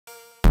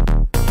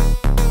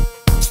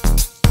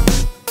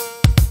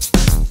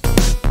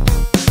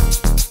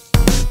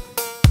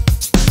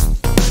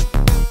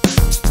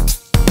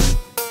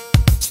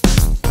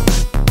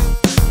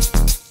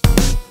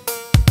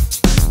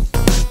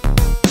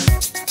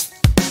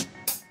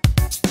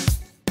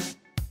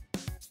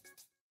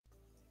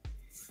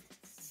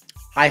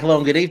Hi, hello,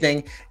 and good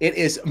evening. It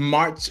is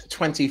March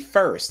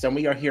 21st, and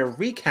we are here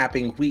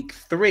recapping week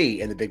 3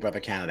 in the Big Brother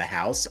Canada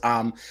house.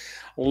 A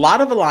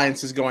lot of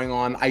alliances going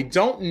on. I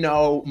don't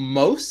know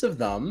most of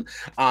them,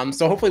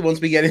 so hopefully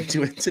once we get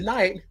into it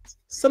tonight,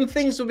 some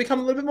things will become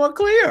a little bit more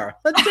clear.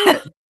 Let's do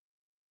it.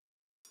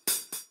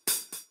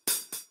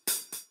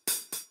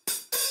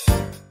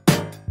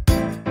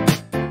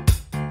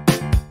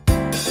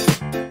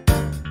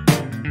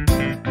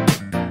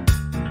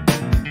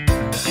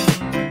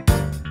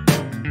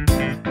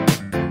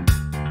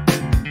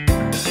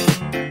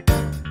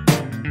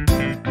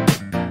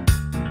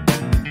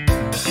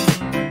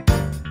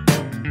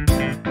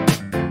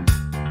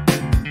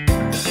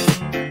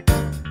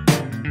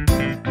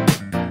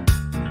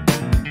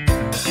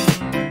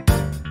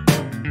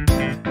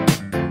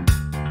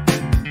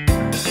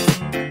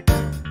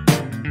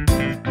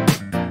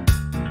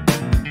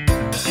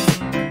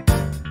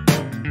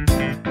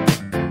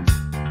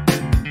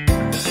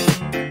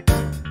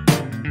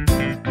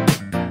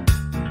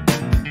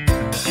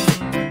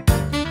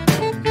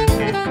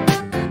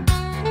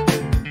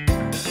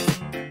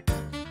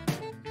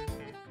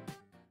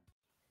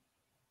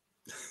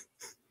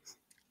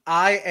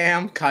 I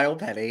am Kyle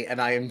Petty,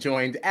 and I am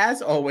joined,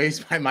 as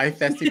always, by my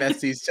festy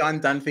besties, John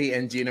Dunphy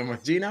and Gino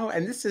Morgino,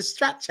 and this is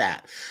Strat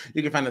Chat.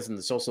 You can find us on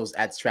the socials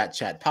at Strat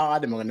Chat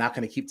Pod, and we're not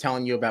going to keep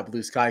telling you about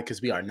Blue Sky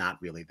because we are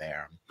not really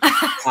there.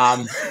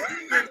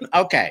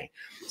 Okay,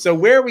 so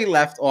where we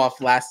left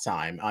off last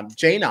time,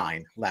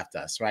 J9 left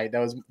us, right? That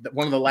was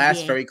one of the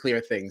last very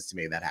clear things to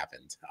me that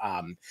happened.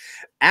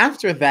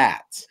 After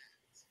that,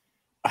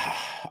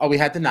 we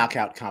had the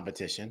knockout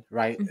competition,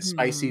 right?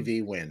 Spicy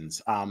V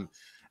wins.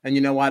 And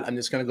you know what? I'm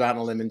just going to go out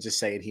on a limb and just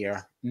say it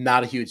here.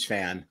 Not a huge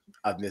fan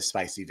of Miss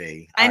Spicy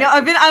V. I know.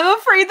 I'm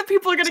afraid that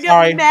people are going to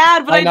get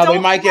mad, but I know they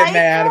might get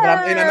mad. Her.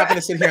 But I'm not going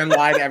to sit here and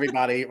lie to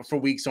everybody for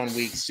weeks on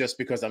weeks just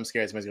because I'm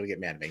scared somebody's going to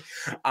get mad at me.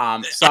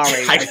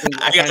 Sorry, I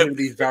find it to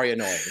be very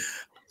annoying.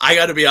 I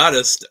got to be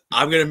honest.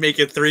 I'm going to make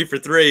it 3 for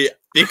 3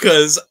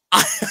 because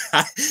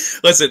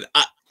listen.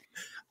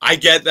 I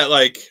get that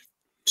like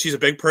she's a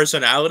big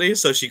personality,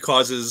 so she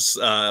causes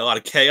a lot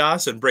of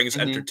chaos and brings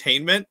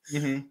entertainment.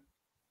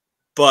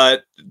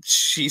 But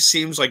she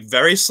seems like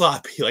very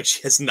sloppy. Like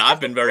she has not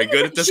been very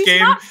good at this game.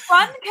 She's not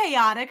fun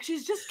chaotic.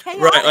 She's just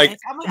chaotic. Right. Like,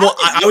 well,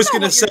 I was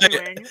gonna say.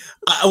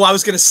 I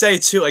was gonna say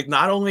too. Like,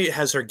 not only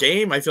has her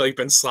game, I feel like,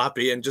 been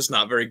sloppy and just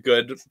not very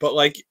good, but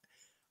like,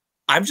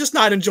 I'm just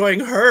not enjoying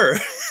her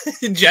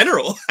in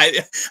general.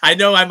 I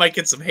know I might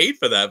get some hate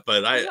for that,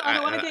 but I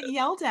don't want to get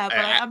yelled at. But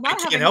I'm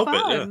not having help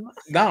fun. It,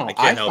 yeah.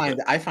 No,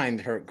 I find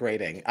her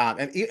grating.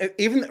 And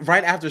even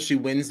right after she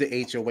wins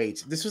the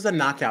HOH, this was a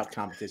knockout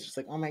competition. She's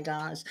like, "Oh my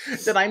gosh,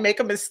 did I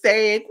make a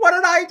mistake? What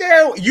did I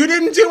do? You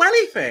didn't do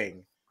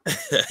anything.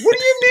 What do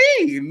you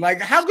mean? Like,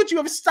 how could you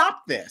have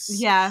stopped this?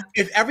 Yeah.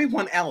 If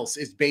everyone else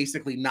is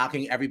basically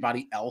knocking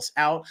everybody else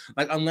out,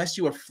 like, unless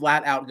you are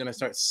flat out going to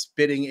start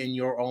spitting in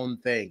your own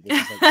thing, which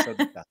is like so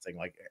disgusting.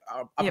 Like,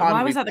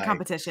 why was that the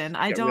competition?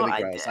 I don't.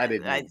 Really I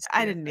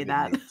didn't need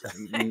that.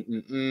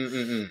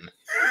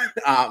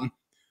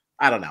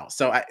 I don't know.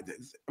 So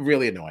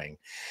really annoying.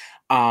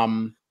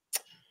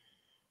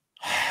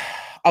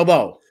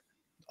 Although.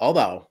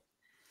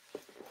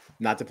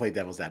 Not to play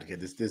devil's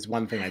advocate, there's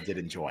one thing I did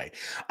enjoy.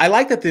 I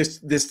like that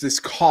there's this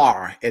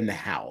car in the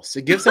house.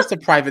 It gives us a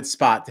private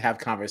spot to have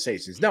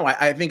conversations. No,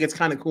 I think it's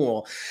kind of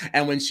cool.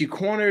 And when she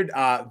cornered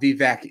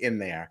Vivek in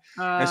there,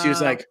 and she was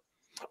like,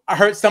 "I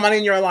heard somebody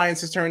in your alliance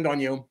has turned on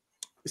you.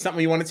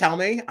 Something you want to tell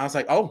me?" I was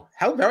like, "Oh,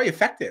 how very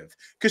effective!"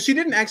 Because she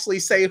didn't actually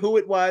say who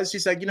it was. She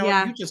said, "You know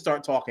what? You just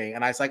start talking."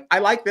 And I was like, "I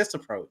like this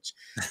approach."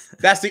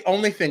 That's the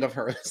only thing of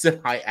hers that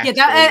I actually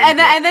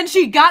and then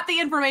she got the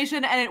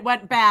information and it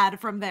went bad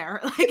from there.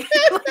 Like,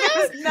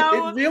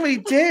 it really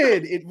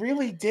did. It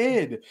really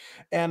did.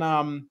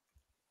 And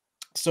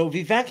so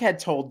Vivek had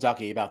told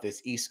Ducky about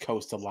this East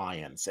Coast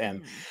Alliance.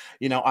 And,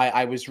 you know,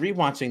 I was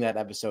rewatching that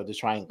episode to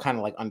try and kind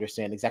of like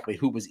understand exactly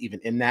who was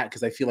even in that,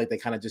 because I feel like they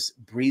kind of just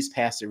breezed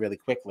past it really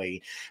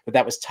quickly. But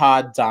that was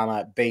Todd,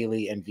 Donna,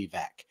 Bailey, and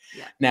Vivek.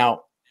 Yeah.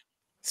 Now,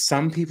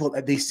 some people,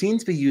 they seem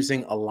to be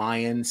using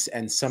alliance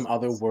and some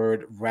other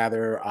word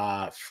rather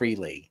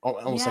freely,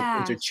 almost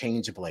like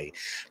interchangeably.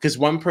 Because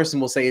one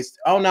person will say,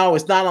 "Oh no,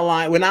 it's not an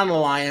alliance. We're not an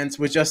alliance.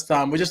 We're just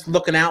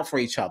looking out for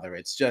each other.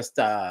 It's just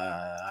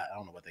I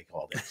don't know what they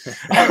called it.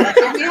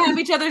 We have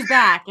each other's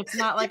back. It's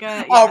not like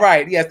a oh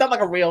right, yeah, it's not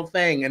like a real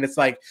thing." And it's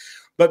like,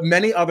 but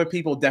many other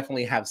people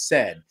definitely have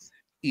said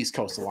East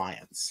Coast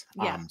Alliance.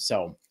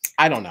 So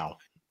I don't know.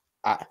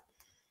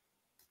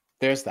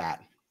 There's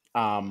that.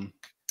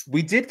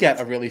 We did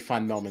get a really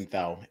fun moment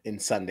though in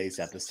Sunday's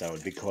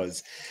episode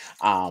because,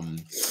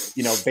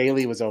 you know,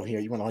 Bailey was over here.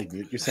 You want to like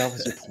mute yourself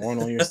as you're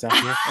pouring all your stuff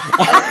here?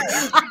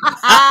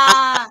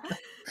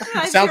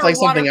 Sounds like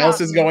something else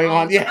is going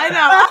on. Yeah, I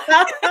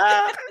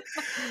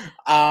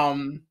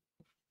know.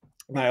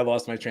 I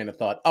lost my train of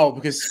thought. Oh,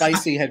 because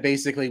Spicy had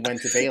basically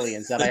went to Bailey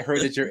and said, "I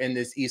heard that you're in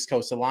this East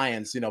Coast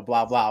Alliance, you know,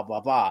 blah, blah,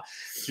 blah, blah."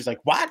 She's like,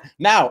 "What?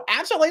 No,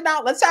 absolutely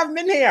not. Let's have him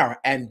in here."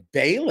 And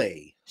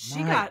Bailey,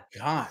 She got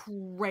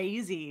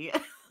crazy.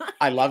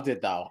 I loved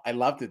it though.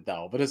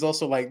 But it's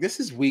also like, this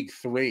is week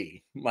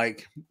 3.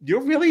 Like,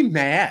 you're really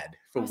mad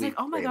for I was week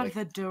like, oh my 3. God,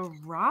 the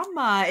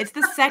drama. It's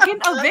the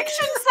second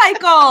eviction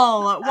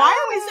cycle. Why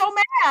are we so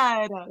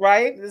mad?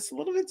 Right? It's a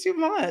little bit too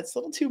much. It's a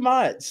little too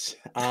much.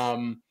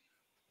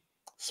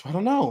 So I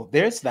don't know.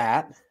 There's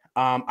that.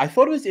 I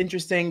thought it was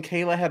interesting.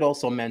 Kayla had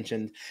also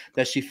mentioned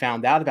that she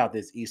found out about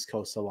this East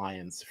Coast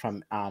Alliance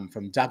from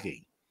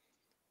Dougie.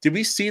 Did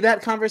we see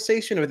that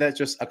conversation, or that's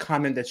just a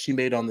comment that she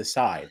made on the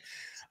side?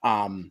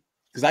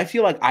 Because I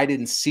feel like I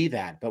didn't see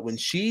that, but when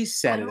she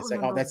said it, it's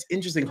like, oh, that's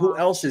interesting. Who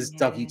else is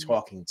Dougie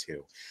talking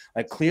to?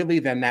 Like, clearly,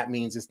 then that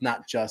means it's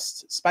not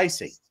just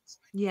Spicy.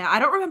 Yeah, I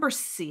don't remember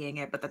seeing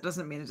it, but that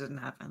doesn't mean it didn't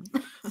happen.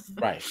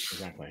 Right.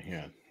 Exactly.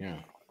 Yeah.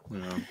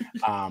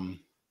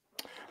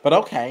 But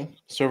okay,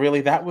 so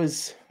really that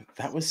was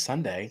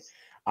Sunday.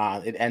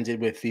 It ended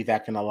with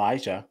Vivek and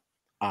Elijah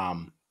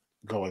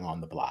going on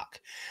the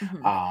block.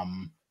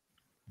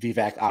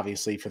 Vivek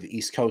obviously for the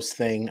East Coast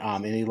thing,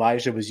 and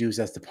Elijah was used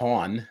as the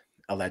pawn,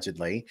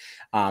 allegedly.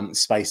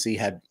 Spicy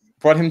had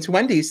brought him to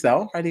Wendy's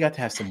though, right? He got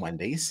to have some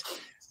Wendy's.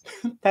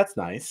 That's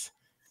nice.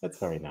 That's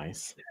very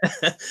nice.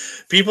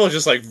 People are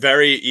just like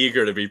very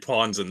eager to be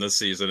pawns in this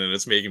season, and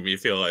it's making me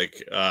feel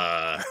like,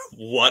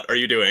 what are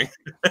you doing?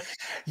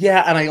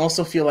 Yeah, and I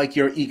also feel like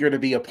you're eager to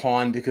be a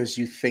pawn because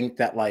you think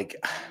that, like,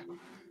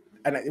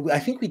 and I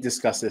think we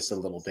discussed this a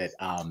little bit,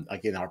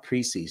 like in our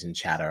preseason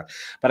chatter.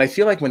 But I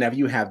feel like whenever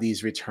you have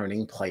these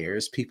returning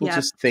players, people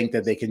just think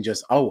that they can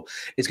just, oh,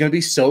 it's going to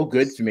be so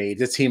good for me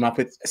to team up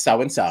with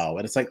so and so,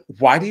 and it's like,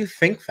 why do you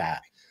think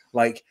that?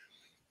 Like,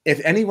 if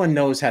anyone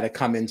knows how to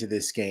come into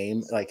this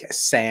game, like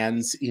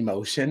sans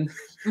emotion,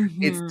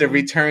 it's the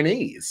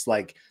returnees.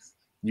 Like,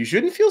 you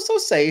shouldn't feel so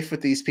safe with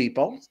these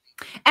people.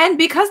 And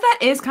because that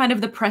is kind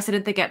of the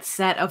precedent that gets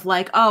set of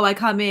like, oh, I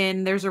come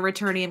in, there's a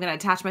returnee, I'm going to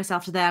attach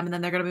myself to them, and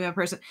then they're going to be my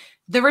person.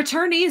 The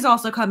returnees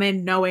also come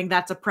in knowing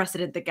that's a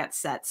precedent that gets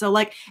set. So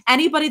like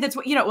anybody that's,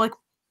 you know, like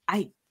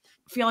I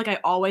feel like I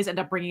always end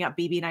up bringing up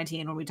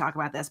BB19 when we talk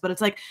about this, but it's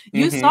like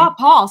you saw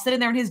Paul sitting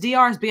there in his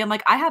DRs being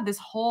like, I have this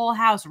whole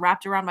house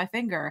wrapped around my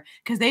finger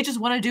because they just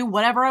want to do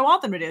whatever I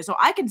want them to do. So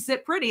I can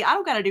sit pretty. I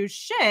don't got to do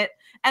shit.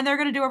 And they're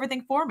going to do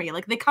everything for me.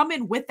 Like they come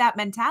in with that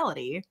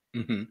mentality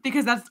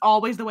because that's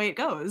always the way it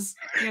goes,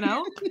 you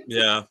know?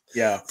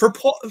 Yeah. For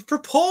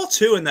Paul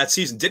too in that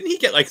season, didn't he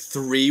get like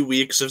 3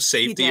 weeks of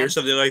safety or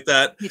something like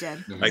that? He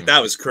did. Like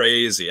that was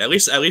crazy. At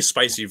least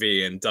Spicy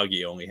V and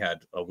Dougie only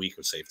had a week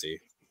of safety.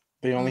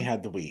 They only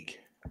had the week.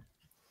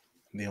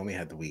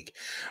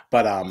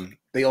 But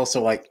they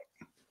also like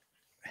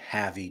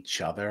have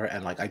each other,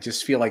 and like I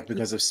just feel like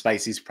because of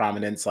Spicy's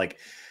prominence, like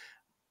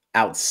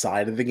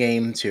outside of the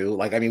game too.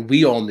 Like, I mean,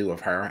 we all knew of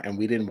her and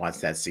we didn't watch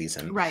that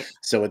season. Right.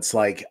 So it's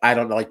like, I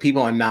don't know, like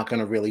people are not going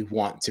to really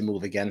want to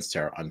move against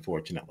her,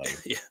 unfortunately.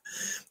 Yeah.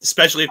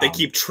 Especially if they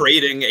keep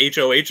trading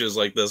HOHs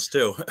like this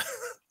too.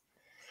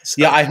 So.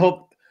 Yeah, I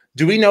hope.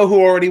 Do we know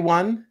who already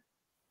won?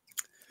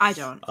 I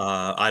don't.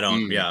 I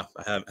don't. Yeah,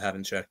 I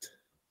haven't checked.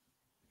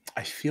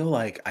 I feel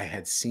like I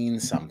had seen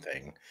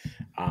something.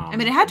 I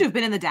mean, it had to have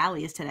been in the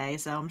Dallies today,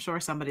 so I'm sure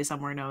somebody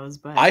somewhere knows.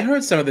 But I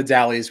heard some of the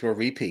Dallies were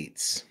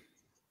repeats.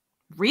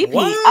 Repeat?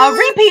 A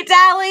repeat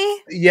Dally?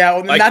 Yeah,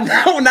 well, like,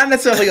 not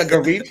necessarily like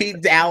a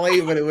repeat Dally,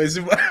 but it was.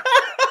 They're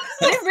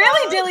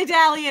really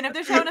dilly-dallying if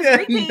they're showing us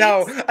repeats.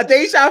 No, a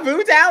deja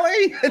vu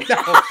Dally?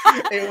 No,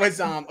 it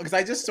was because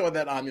I just saw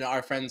that you know,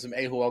 our friends from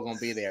who are going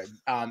to be there.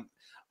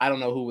 I don't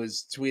know who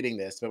was tweeting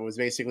this, but it was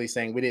basically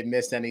saying we didn't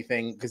miss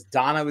anything because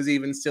Donna was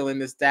even still in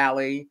this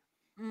Dally.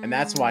 And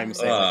that's why I'm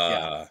saying, like,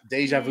 yeah,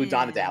 deja vu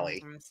Donna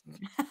Dally.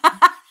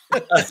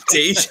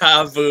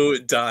 Deja vu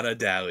Donna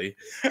Dally.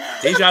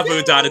 Deja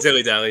vu Donna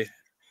Dilly Dally.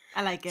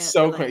 I like it.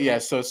 So like yeah,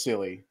 so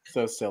silly.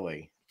 So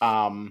silly.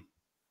 But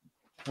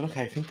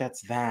okay, I think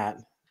that's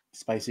that.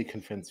 Spicy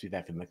convinced me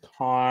back in the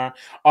car.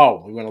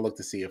 Oh, we want to look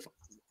to see if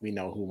we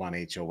know who won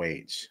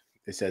HOH.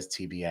 It says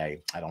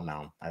TBA. I don't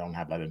know. I don't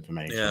have that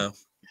information. Yeah.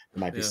 There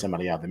might be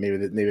somebody out there.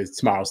 Maybe it's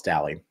tomorrow's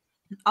Dally.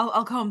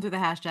 I'll comb through the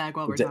hashtag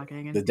while we're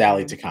talking. The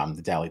Dally to come.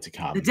 The Dally to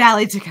come. The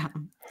Dally to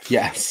come.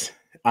 Yes.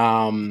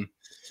 All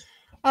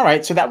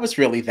right. So that was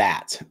really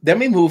that. Then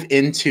we move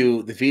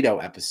into the Veto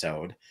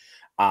episode.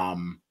 I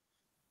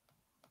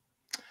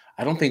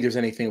don't think there's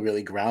anything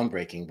really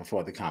groundbreaking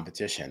before the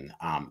competition.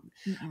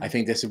 I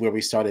think this is where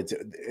we started.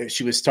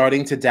 She was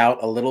starting to doubt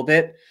a little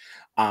bit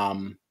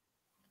the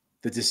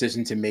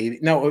decision to maybe.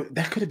 No,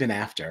 that could have been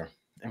after.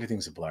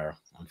 Everything's a blur,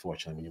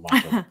 unfortunately, when you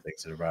watch all the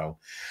things in a row.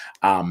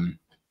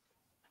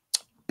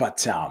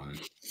 But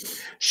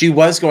she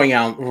was going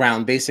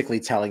around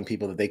basically telling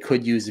people that they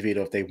could use the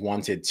veto if they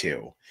wanted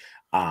to.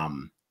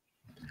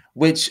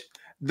 Which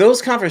those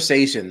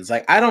conversations,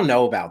 like, I don't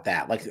know about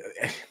that. Like,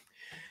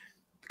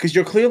 because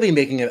you're clearly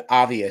making it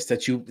obvious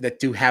that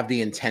you have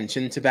the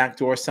intention to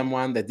backdoor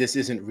someone, that this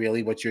isn't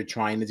really what you're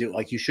trying to do.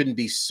 Like, you shouldn't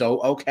be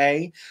so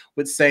okay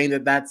with saying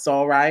that that's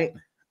all right.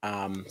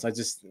 So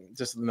just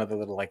another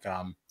little like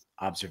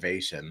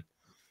observation.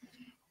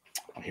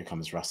 here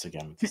comes Russ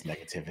again with this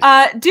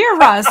negativity. Dear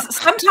Russ,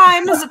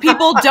 sometimes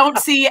people don't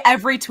see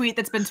every tweet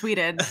that's been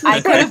tweeted.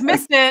 I could have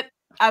missed it.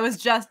 I was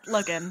just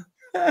looking.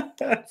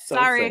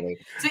 Sorry.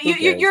 Silly. So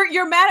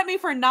you're mad at me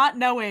for not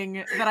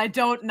knowing that I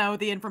don't know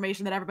the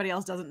information that everybody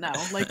else doesn't know.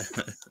 Like,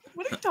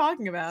 what are you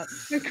talking about?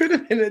 It could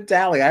have been a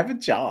dally. I have a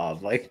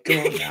job. Like, come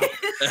on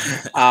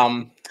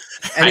now.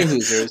 Any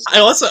losers? I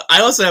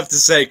also have to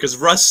say, because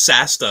Russ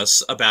sassed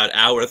us about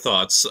our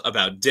thoughts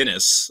about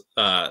Dennis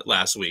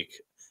last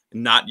week,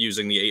 not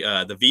using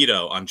the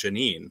veto on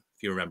Janine,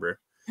 if you remember,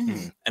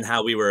 and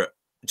how we were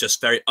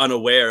just very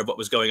unaware of what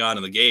was going on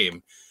in the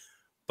game.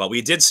 But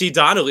we did see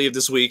Donna leave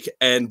this week,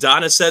 and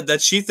Donna said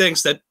that she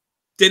thinks that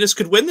Dennis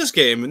could win this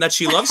game and that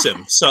she loves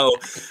him. So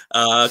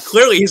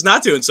clearly he's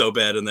not doing so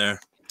bad in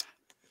there.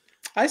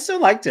 I still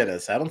like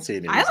Dennis. I don't see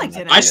any. I like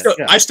Dennis.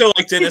 I still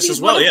like Dennis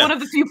as well. One of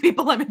the few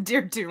people I'm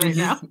endeared to right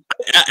now.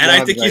 And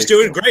I think he's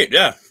doing great.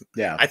 Yeah.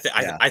 Yeah.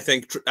 I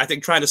think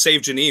trying to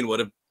save Janine would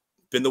have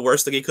been the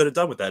worst thing he could have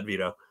done with that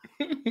veto.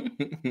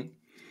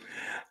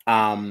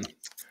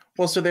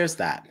 Well, so there's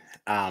that.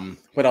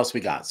 What else we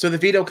got? So the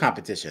veto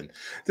competition.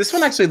 This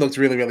one actually looked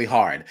really, really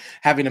hard.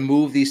 Having to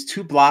move these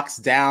 2 blocks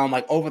down,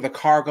 like over the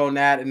cargo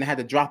net, and had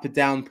to drop it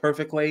down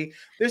perfectly.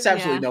 There's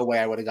absolutely no way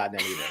I would have gotten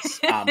any of this.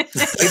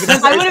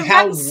 I would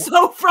have been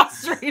so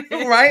frustrated.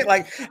 Right?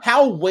 Like,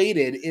 how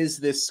weighted is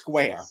this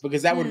square?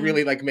 Because that would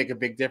really like make a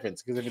big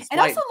difference. Because if it's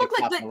light, also looked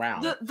like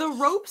the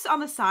ropes on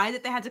the side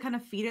that they had to kind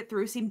of feed it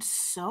through seemed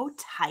so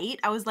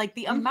tight. I was like,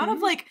 the amount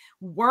of like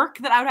work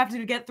that I would have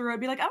to get through, I'd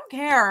be like, I don't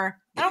care.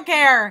 I don't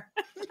care.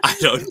 I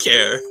don't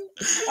care.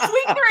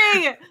 Week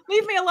 3,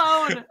 leave me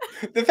alone.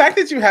 The fact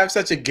that you have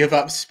such a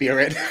give-up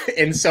spirit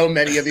in so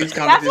many of these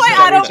competitions. That's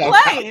why I don't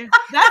play.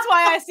 That's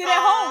why I sit at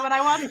home and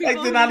I watch people.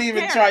 Like, to not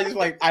even try, just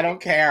like, I don't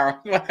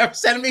care.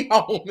 Send me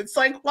home. It's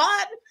like,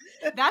 what?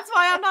 That's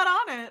why I'm not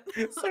on it.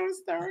 It's so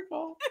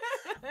hysterical.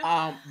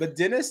 But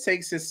Dennis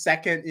takes his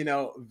second,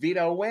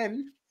 veto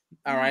win.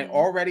 All right,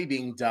 already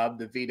being dubbed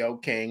the Veto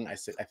King. I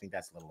think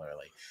that's a little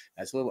early.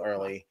 That's a little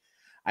early.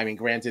 I mean,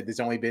 granted, there's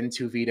only been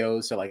 2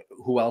 vetoes, so like,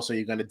 who else are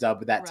you going to dub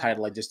with that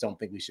title? I just don't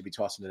think we should be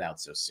tossing it out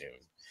so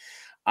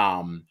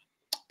soon.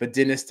 But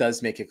Dennis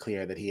does make it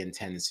clear that he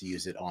intends to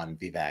use it on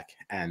Vivek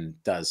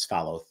and does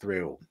follow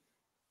through.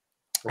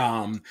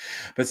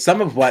 But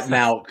some of what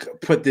now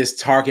put this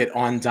target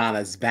on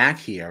Donna's back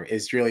here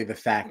is really the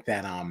fact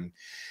that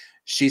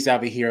she's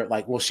over here,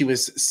 like, well, she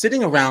was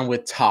sitting around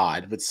with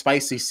Todd, but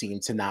Spicy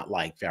seemed to not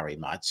like very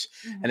much.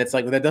 And it's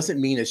like, well, that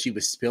doesn't mean that she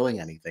was spilling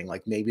anything.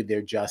 Like, maybe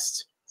they're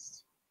just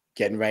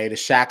getting ready to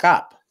shack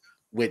up,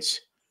 which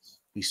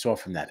we saw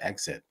from that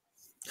exit.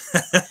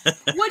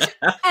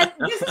 And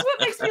this is what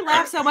makes me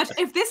laugh so much.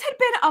 If this had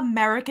been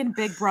American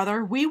Big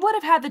Brother, we would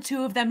have had the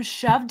 2 of them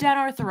shoved down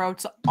our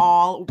throats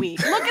all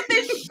week. Look at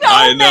this show,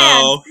 I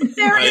know. man.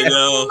 There is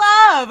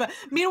love.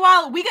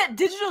 Meanwhile, we get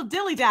digital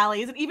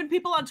dilly-dallies, and even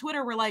people on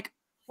Twitter were like,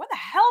 when the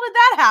hell did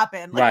that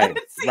happen? Like, I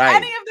didn't see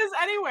any of this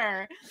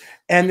anywhere.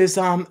 And there's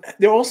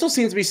there also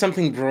seems to be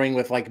something brewing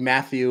with like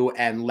Matthew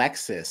and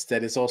Lexus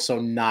that is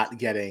also not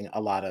getting a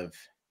lot of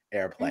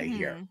airplay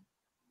here.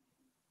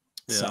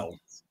 Yeah. So,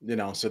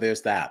 so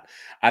there's that.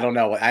 I don't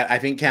know. I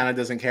think Canada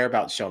doesn't care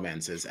about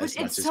showmances as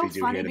much as we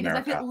do here in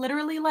America. I feel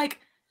literally like,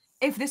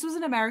 if this was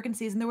an American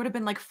season, there would have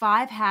been like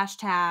 5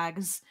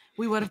 hashtags.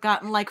 We would have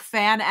gotten like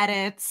fan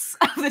edits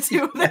of the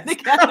 2 of them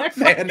together.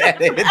 Fan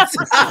edits.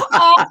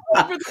 All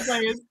over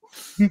the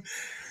place.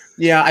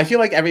 Yeah, I feel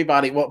like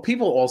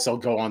people also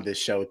go on this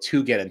show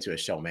to get into a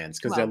showman's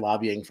because they're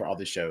lobbying for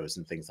other shows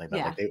and things like that.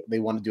 Yeah. Like they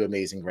want to do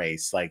Amazing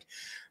Race. Like,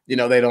 they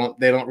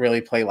don't really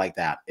play like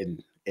that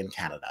in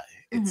Canada.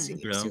 It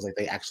seems like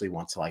they actually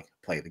want to like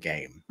play the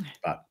game.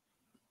 But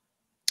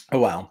oh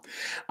well.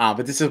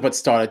 But this is what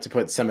started to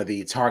put some of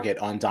the target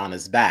on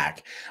Donna's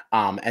back.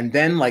 And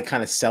then like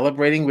kind of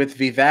celebrating with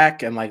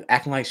Vivek and like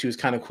acting like she was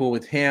kind of cool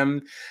with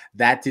him.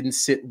 That didn't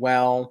sit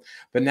well.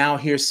 But now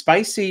here's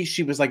Spicy.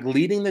 She was like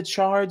leading the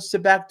charge to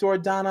backdoor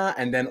Donna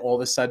and then all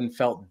of a sudden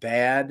felt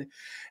bad.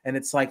 And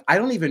it's like, I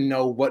don't even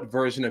know what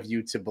version of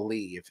you to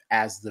believe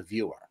as the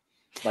viewer.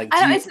 Like,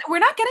 we're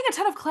not getting a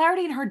ton of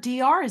clarity in her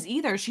DRs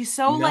either. She's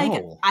so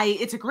like,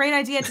 it's a great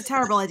idea, it's a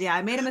terrible idea.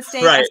 I made a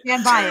mistake, I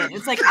stand by it.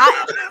 It's like,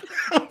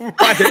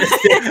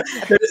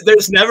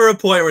 there's never a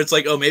point where it's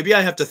like, oh, maybe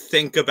I have to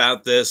think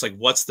about this. Like,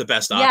 what's the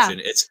best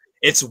option?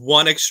 It's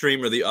one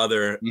extreme or the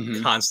other,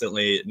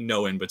 constantly,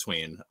 no in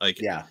between. Like,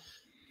 yeah,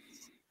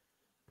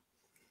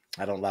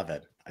 I don't love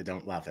it.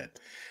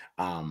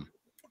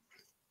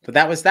 But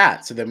that was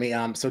that. So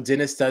then so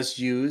Dennis does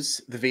use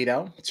the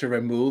veto to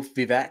remove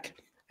Vivek.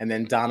 And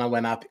then Donna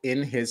went up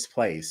in his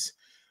place,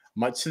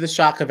 much to the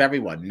shock of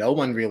everyone. No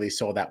one really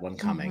saw that one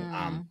coming.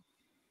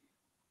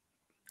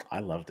 I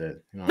loved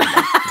it.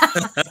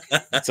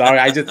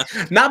 Sorry,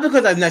 not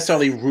because I'm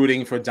necessarily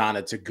rooting for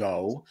Donna to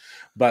go,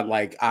 but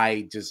like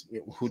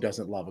who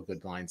doesn't love a good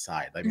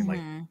blindside? I mean,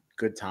 like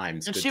good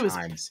times. And good she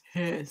times. Was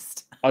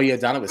pissed. Oh yeah,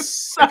 Donna was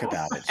sick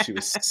about it. She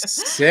was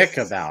sick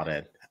about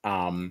it.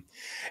 And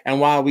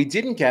while we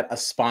didn't get a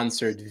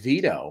sponsored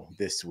veto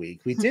this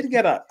week, we did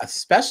get a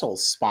special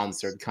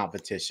sponsored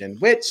competition,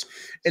 which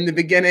in the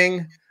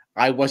beginning,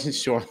 I wasn't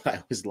sure that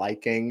I was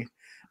liking.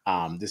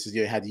 This is,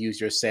 you had to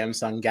use your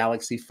Samsung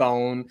Galaxy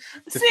phone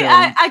to See, film.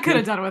 I could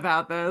have done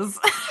without this.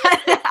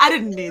 I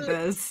didn't need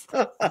this.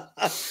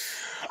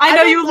 I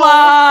know you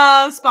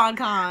love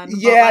SponCon.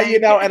 Yeah, you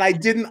know, and I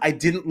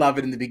didn't love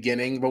it in the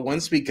beginning, but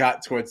once we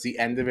got towards the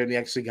end of it, we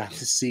actually got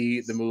to see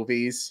the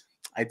movies.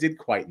 I did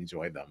quite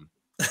enjoy them.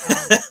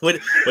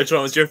 Which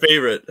one was your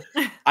favorite?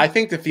 I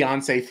think the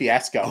Fiancé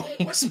Fiasco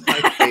was my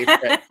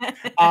favorite.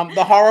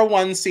 The horror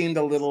one seemed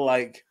a little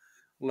like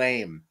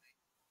lame.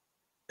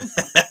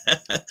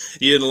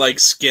 You didn't like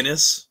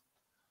Skinnis?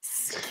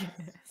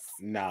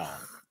 No.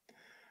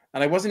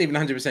 And I wasn't even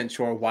 100%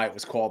 sure why it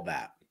was called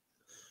that.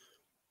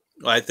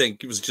 I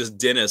think it was just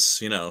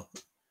Dennis, you know.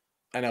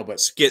 I know, but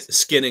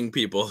skinning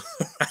people.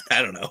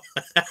 I don't know.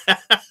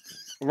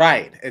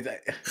 Right.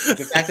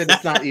 The fact that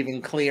it's not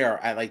even clear,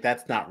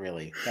 that's not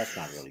really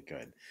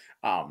good.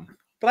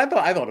 But I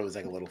thought it was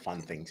like a little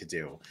fun thing to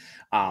do.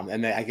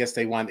 And I guess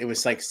they won. It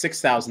was like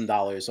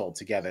 $6,000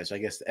 altogether. So I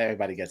guess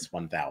everybody gets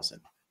 $1,000.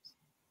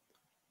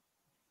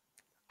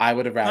 I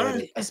would have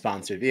rather a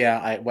sponsored.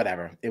 Yeah,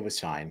 whatever. It was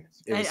fine.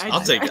 I'll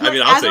take it.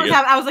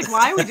 I was like,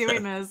 why are we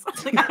doing this?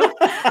 Like,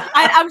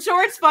 I'm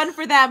sure it's fun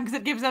for them because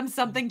it gives them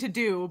something to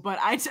do, but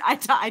I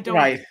don't.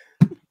 Right.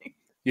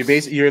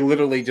 You're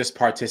literally just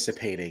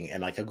participating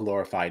in like a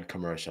glorified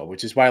commercial,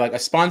 which is why like a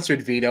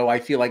sponsored veto, I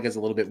feel like is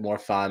a little bit more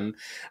fun.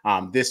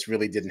 This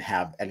really didn't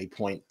have any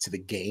point to the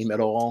game at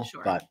all,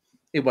 but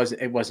it was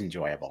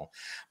enjoyable.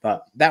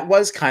 But that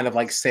was kind of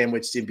like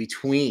sandwiched in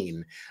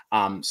between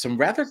some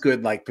rather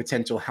good like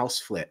potential house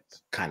flip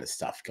kind of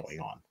stuff going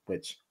on,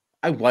 which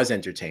I was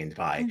entertained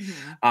by.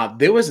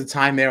 There was a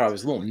time there I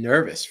was a little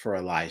nervous for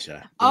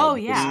Elijah.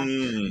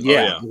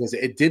 Because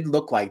it did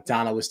look like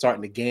Donna was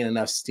starting to gain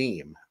enough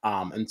steam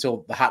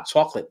until the hot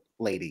chocolate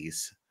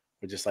ladies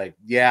were just like,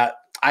 yeah,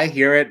 I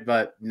hear it,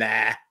 but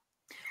nah.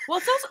 Well,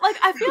 it's also like,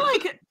 I feel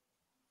like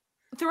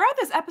throughout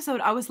this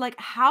episode, I was like,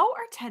 how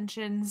are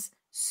tensions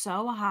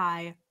so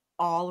high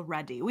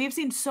already? We have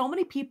seen so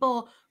many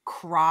people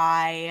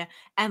cry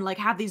and like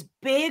have these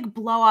big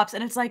blow ups,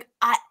 and it's like,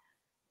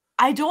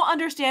 I don't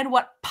understand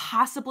what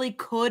possibly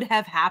could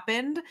have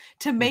happened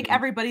to make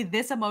everybody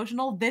this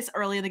emotional this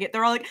early in the game.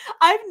 They're all like,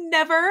 I've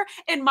never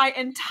in my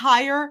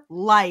entire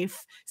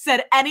life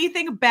said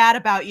anything bad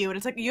about you. And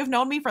it's like, you've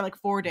known me for like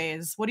 4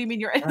 days. What do you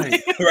mean you're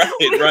right?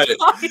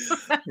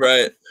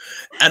 Right.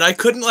 And I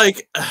couldn't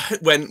like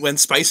when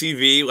Spicy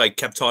V like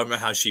kept talking about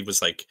how she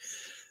was like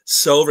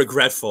so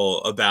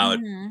regretful about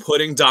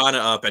putting Donna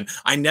up, and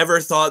I never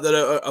thought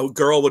that a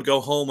girl would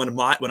go home when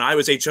I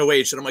was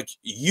HOH, and I'm like,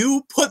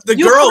 you put the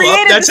girl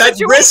up that's at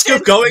risk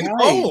of going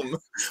home.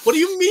 What do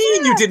you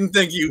mean you didn't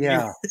think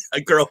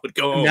a girl would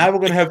go home? Now we're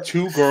gonna have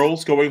 2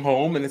 girls going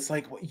home, and it's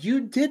like, well,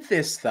 you did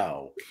this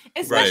though,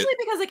 especially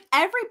because like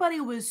everybody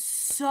was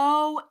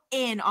so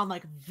in on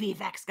like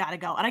Vivek's gotta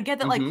go, and I get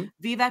that like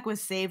Vivek was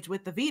saved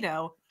with the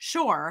veto,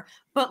 sure,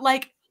 but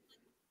like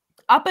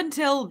up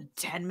until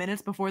 10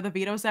 minutes before the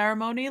veto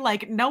ceremony,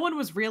 like no one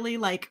was really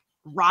like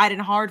riding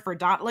hard for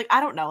Donna. Like,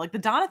 I don't know, like the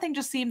Donna thing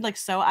just seemed like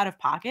so out of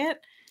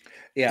pocket.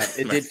 Yeah,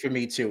 it did for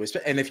me too.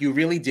 And if you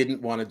really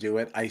didn't want to do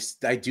it,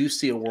 I do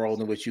see a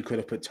world in which you could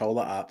have put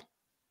Tola up.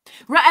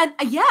 Right,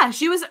 and yeah,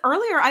 she was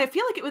earlier. I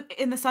feel like it was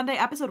in the Sunday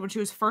episode when she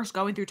was first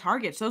going through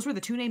targets. Those were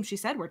the 2 names she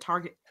said were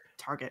target.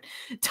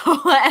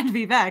 Tola and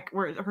Vivek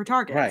were her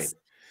targets. Right.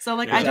 So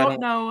like I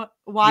don't know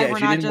why we're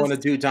not. If you didn't want to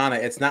do Donna,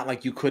 it's not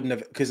like you couldn't have,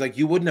 because like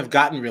you wouldn't have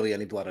gotten really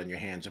any blood on your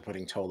hands of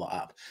putting Tola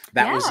up.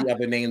 That was the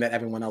other name that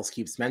everyone else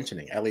keeps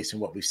mentioning, at least in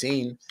what we've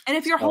seen. And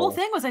if your whole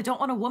thing was I don't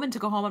want a woman to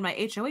go home on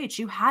my HOH,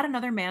 you had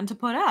another man to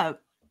put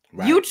up.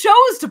 Right. You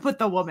chose to put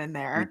the woman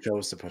there. You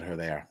chose to put her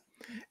there.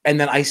 And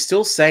then I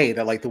still say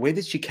that like the way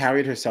that she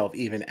carried herself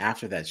even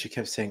after that, she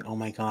kept saying, oh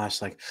my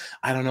gosh, like,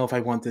 I don't know if I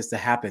want this to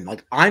happen.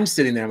 Like I'm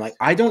sitting there, I'm like,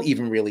 I don't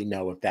even really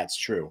know if that's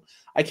true.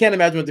 I can't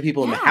imagine what the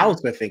people in the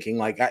house were thinking.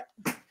 Like,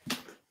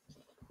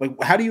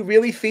 how do you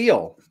really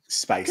feel,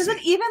 Spicy? Because then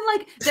even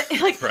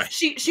like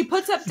she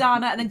puts up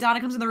Donna, and then Donna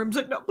comes in the room and is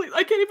like, no, please,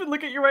 I can't even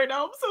look at you right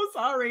now. I'm so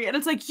sorry. And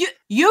it's like,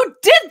 you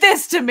did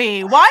this to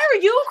me. Why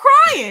are you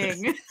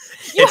crying?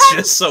 It's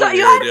just so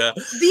weird. Yeah,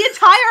 the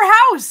entire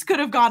house could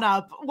have gone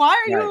up. Why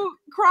are you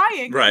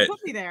crying? Right,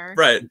 put me there.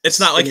 Right. It's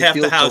not like half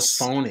the house.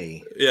 So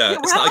phony. Yeah,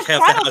 it's not like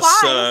half the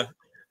house.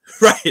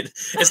 Right.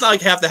 It's not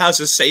like half the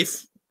house is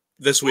safe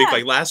this week,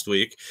 like last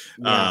week.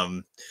 Yeah.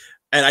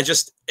 And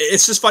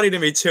it's just funny to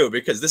me too,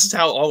 because this is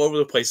how all over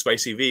the place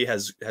Spicy V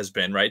has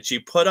been, right? She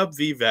put up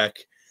Vivek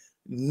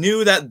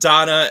knew that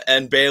Donna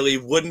and Bailey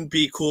wouldn't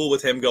be cool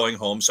with him going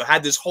home. So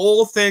had this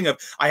whole thing of,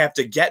 I have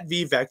to get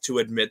Vivek to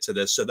admit to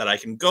this so that I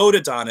can go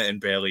to Donna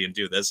and Bailey and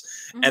do this.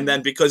 And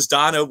then because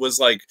Donna was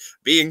like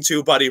being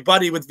too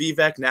buddy-buddy with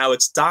Vivek, now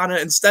it's Donna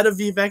instead of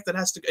Vivek that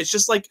has to, it's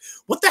just like,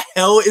 what the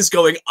hell is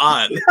going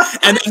on?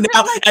 and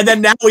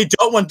then now we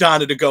don't want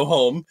Donna to go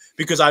home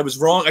because I was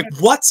wrong. Like,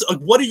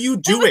 what are you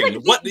doing?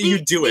 What are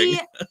you doing?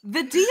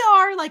 The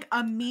DR, like,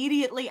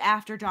 immediately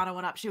after Donna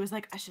went up, she was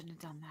like, I shouldn't have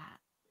done that.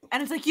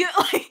 And it's like,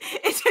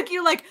 it took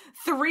you like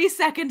 3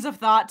 seconds of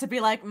thought to be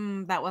like,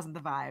 that wasn't the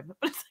vibe.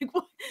 But it's like,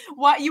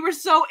 what? You were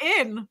so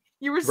in.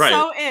 You were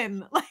so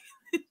in. Like,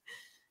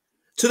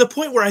 to the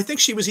point where I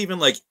think she was even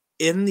like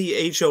in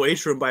the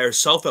HOH room by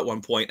herself at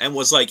one point and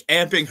was like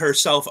amping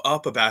herself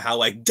up about how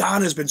like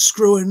Donna's been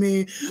screwing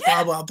me,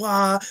 blah, blah,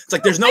 blah. It's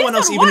like, there's no one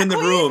else even in the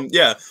room.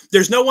 Yeah.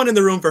 There's no one in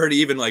the room for her to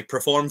even like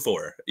perform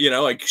for, you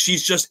know, like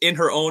she's just in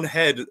her own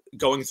head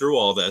going through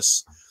all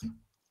this.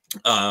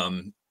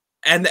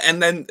 And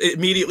then it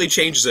immediately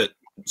changes it,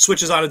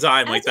 switches on a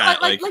dime like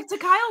that. Like to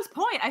Kyle's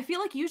point, I feel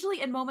like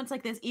usually in moments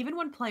like this, even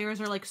when players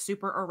are like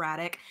super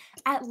erratic,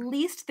 at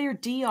least their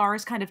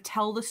DRs kind of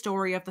tell the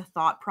story of the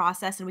thought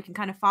process, and we can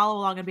kind of follow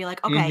along and be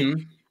like, okay,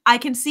 I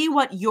can see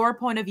what your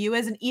point of view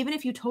is, and even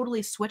if you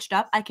totally switched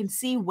up, I can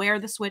see where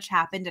the switch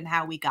happened and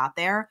how we got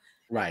there.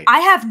 Right. I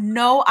have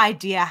no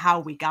idea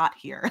how we got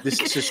here. This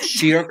is just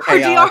sheer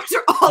chaos. Our DRs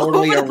are all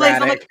totally over the place.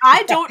 I'm like,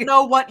 I don't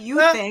know what you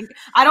think.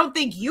 I don't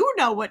think you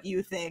know what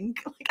you think.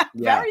 Like, I'm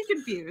very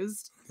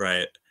confused.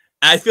 Right.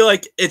 I feel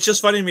like it's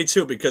just funny to me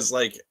too, because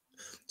like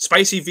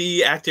Spicy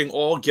V acting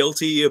all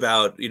guilty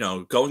about, you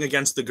know, going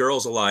against the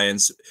Girls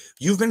Alliance.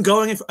 You've been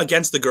going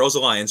against the Girls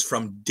Alliance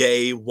from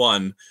day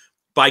one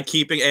by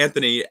keeping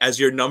Anthony as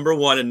your number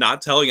one and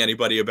not telling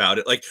anybody about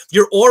it. Like,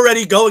 you're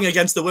already going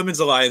against the Women's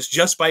Alliance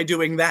just by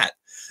doing that.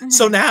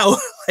 So now,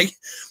 like,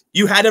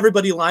 you had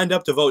everybody lined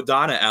up to vote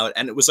Donna out,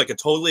 and it was like a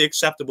totally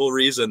acceptable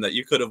reason that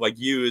you could have like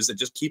used and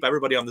just keep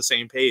everybody on the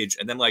same page.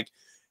 And then like,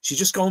 she's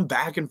just going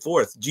back and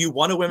forth. Do you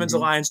want a Women's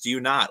Alliance? Do you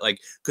not? Like,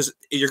 because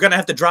you're going to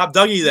have to drop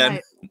Dougie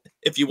then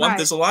if you want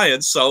this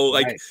alliance. So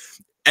like,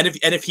 and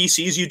if he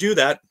sees you do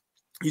that,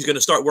 he's going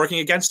to start working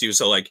against you.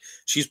 So like,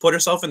 she's put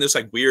herself in this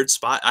like weird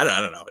spot. I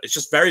don't know. It's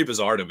just very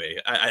bizarre to me.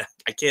 I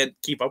can't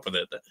keep up with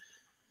it.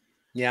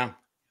 Yeah.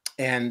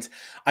 And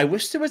I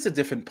wish there was a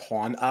different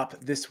pawn up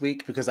this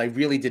week, because I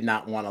really did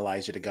not want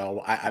Elijah to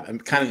go. I'm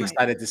kind of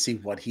excited to see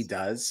what he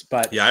does.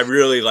 But yeah, I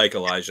really like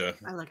Elijah.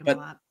 I like him a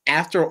lot.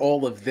 After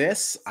all of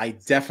this, I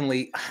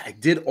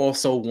did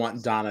also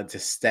want Donna to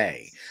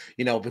stay,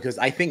 you know, because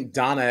I think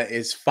Donna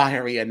is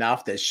fiery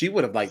enough that she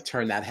would have like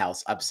turned that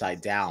house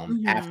upside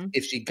down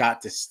if she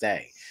got to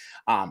stay.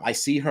 I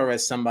see her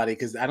as somebody,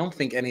 because I don't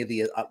think any of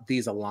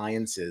these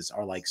alliances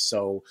are like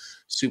so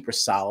super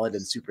solid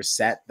and super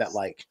set that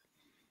like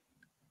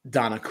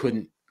Donna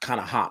couldn't kind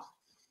of hop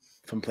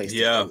from place to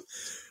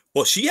place.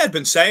 Well, she had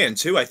been saying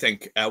too, I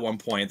think at one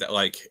point, that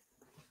like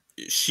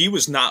she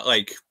was not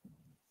like,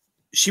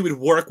 she would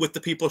work with the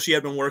people she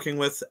had been working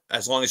with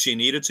as long as she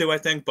needed to, I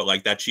think, but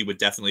like that she would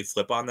definitely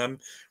flip on them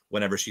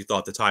whenever she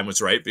thought the time was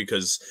right,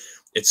 because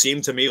it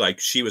seemed to me like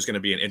she was going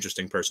to be an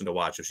interesting person to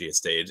watch if she had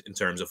stayed, in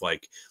terms of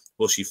like,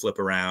 will she flip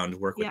around,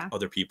 work with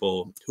other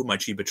people? Who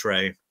might she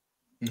betray?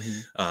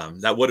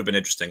 That would have been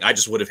interesting. I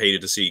just would have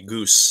hated to see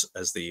Goose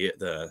as the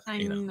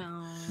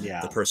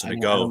person to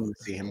go. I want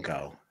to see him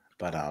go,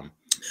 but I'm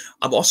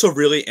also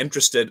really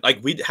interested. Like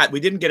we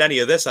didn't get any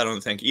of this, I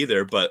don't think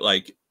either. But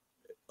like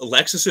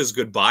Alexis's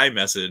goodbye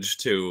message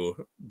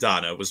to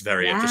Donna was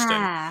very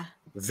interesting.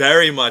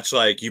 Very much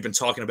like, you've been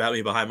talking about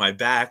me behind my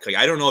back. Like,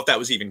 I don't know if that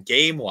was even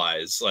game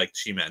wise, like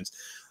she meant.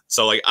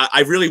 So like,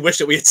 I really wish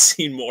that we had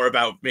seen more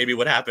about maybe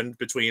what happened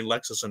between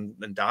Lexus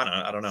and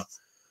Donna. I don't know.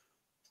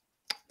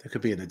 That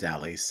could be in the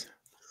Dallies.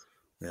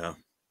 Yeah.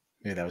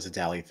 Maybe that was a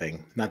Dally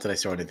thing. Not that I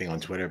saw anything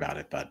on Twitter about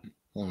it, but.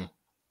 Well,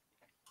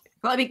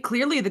 I mean,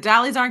 clearly the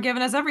Dallies aren't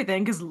giving us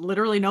everything, because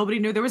literally nobody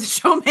knew there was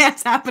a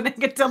showmance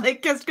happening until they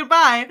kissed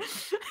goodbye.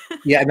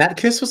 Yeah, and that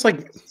kiss was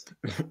like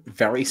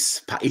very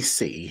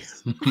spicy,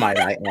 might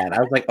I add.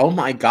 I was like, oh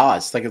my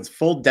gosh, like it's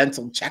full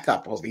dental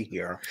checkup over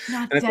here.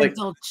 Not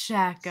dental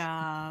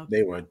checkup.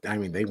 They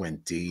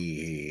went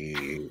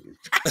deep.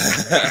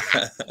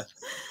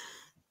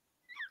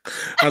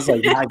 I was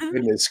like, my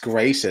goodness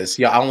gracious.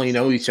 Yeah, I only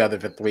know each other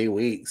for 3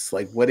 weeks.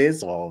 Like, what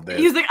is all of this?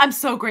 He was like, I'm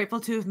so grateful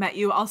to have met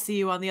you. I'll see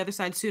you on the other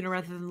side sooner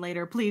rather than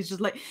later. Please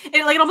just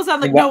it almost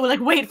sounded like, no,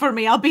 like, wait for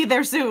me. I'll be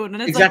there soon.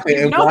 And it's exactly.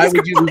 Like, and no, why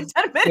would you? Like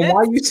 10 minutes. And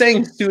why are you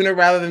saying sooner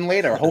rather than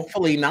later?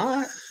 Hopefully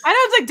not. I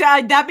know, it's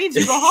like, that means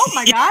you go home,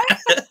 my guy.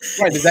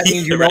 Right. Does that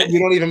mean you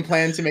don't even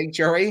plan to make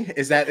jury?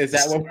 Is that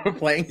what we're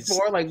playing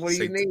for? Like, what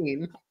do you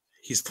mean?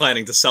 He's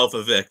planning to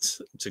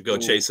self-evict to go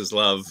chase his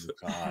love.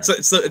 So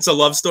it's a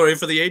love story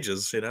for the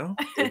ages, you know?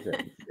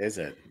 Is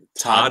it?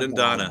 Todd and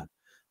Donna.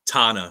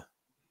 Tana.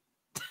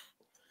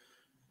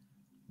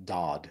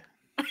 Dodd.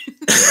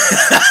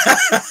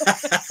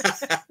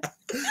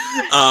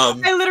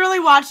 I literally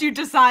watched you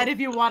decide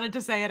if you wanted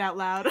to say it out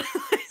loud.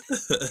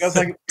 I was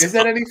like, is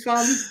that any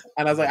fun?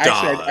 And I was like,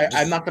 actually,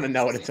 I'm not going to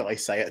know it until I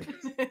say it.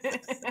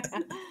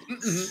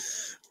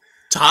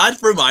 Todd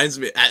reminds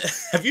me.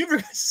 Have you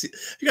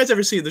guys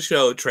ever seen the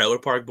show Trailer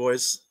Park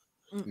Boys?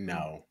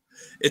 No.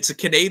 It's a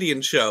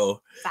Canadian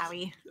show.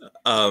 Sorry.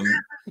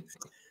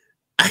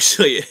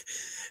 Actually,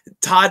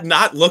 Todd,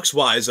 not looks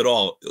wise at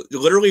all.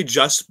 Literally,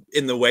 just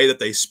in the way that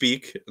they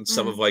speak and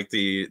some of like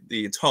the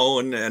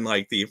tone and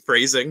like the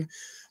phrasing.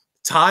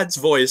 Todd's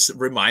voice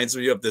reminds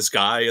me of this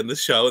guy in the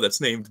show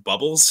that's named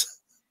Bubbles,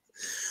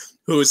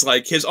 who's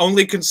like his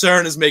only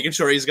concern is making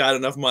sure he's got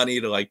enough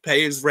money to like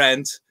pay his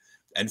rent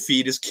and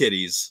feed his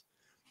kitties.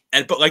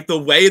 But like the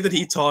way that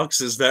he talks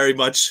is very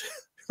much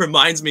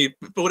reminds me,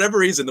 for whatever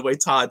reason, the way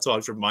Todd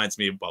talks reminds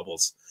me of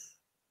Bubbles.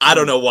 I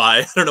don't know why.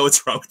 I don't know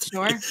what's wrong with me.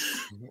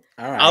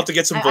 All right. I'll have to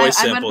get some voice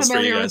samples for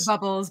you guys. With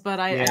Bubbles, but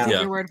I take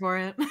your word for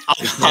it.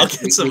 I'll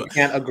get some. We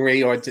can't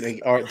agree or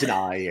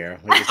deny here.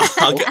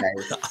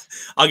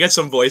 I'll get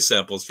some voice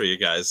samples for you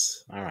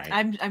guys. All right.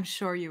 I'm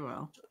sure you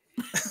will.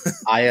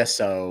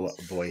 ISO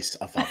voice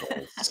of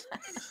Bubbles.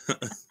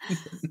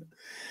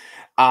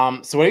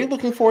 So what are you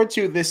looking forward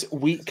to this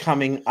week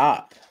coming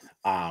up?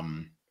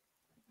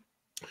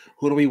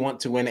 Who do we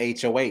want to win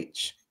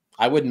HOH?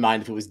 I wouldn't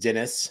mind if it was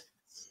Dennis.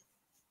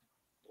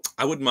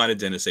 I wouldn't mind a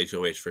Dennis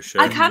HOH for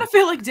sure. I kind of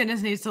feel like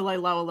Dennis needs to lay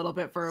low a little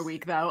bit for a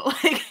week, though.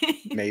 Like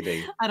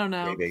maybe. I don't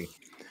know. Maybe.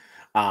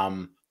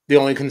 The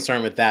only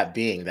concern with that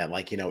being that,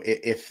 like, you know,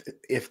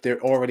 if there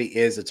already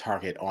is a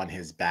target on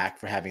his back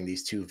for having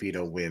these 2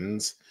 veto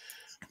wins,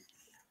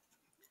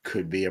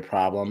 could be a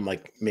problem.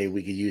 Like maybe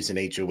we could use an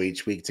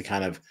HOH week to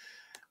kind of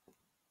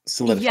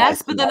solidify.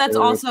 Yes, but then that's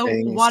also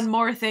one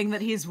more thing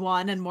that he's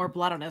won and more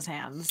blood on his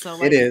hands. So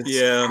like, it is.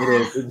 Yeah,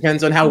 it is. It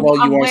depends on how well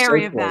you are.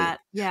 Wary of that.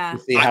 Yeah. To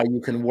see how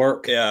you can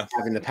work. Yeah.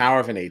 Having the power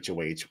of an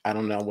HOH. I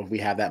don't know if we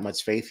have that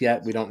much faith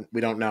yet. We don't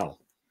know.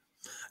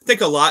 I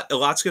think a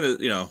lot's gonna,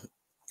 you know,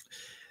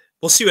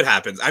 we'll see what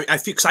happens.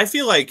 I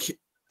feel like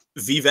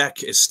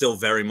Vivek is still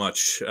very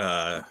much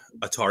a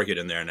target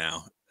in there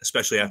now,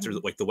 especially after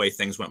like the way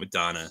things went with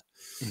Donna.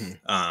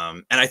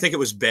 And I think it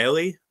was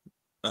Bailey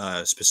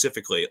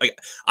specifically. Like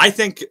I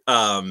think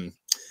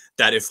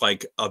that if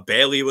like a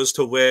Bailey was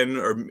to win,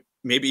 or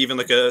maybe even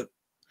like I'm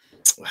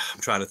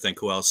trying to think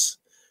who else.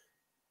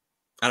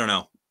 I don't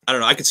know.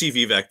 I could see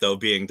Vivek though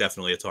being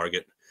definitely a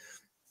target.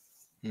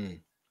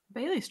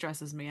 Bailey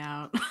stresses me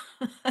out.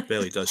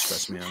 Bailey does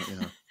stress me out.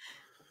 Yeah.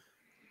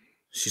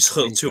 She's a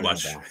little too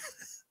much.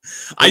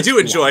 I do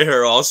enjoy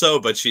her also,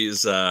 but she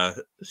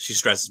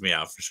stresses me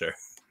out for sure.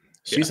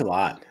 She's a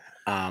lot.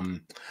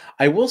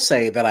 I will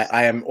say that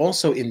I am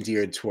also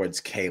endeared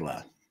towards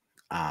Kayla.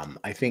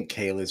 I think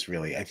Kayla's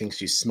I think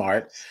she's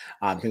smart.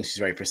 I think she's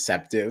very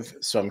perceptive.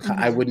 So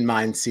I wouldn't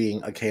mind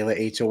seeing a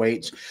Kayla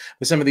HOH.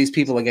 But some of these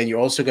people, again, you're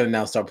also going to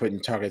now start putting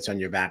targets on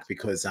your back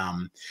because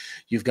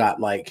you've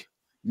got like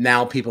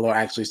now people are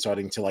actually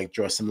starting to like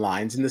draw some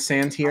lines in the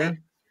sand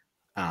here.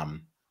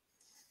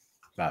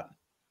 But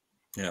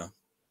yeah.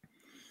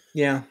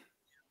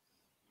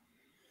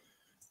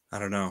 I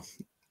don't know.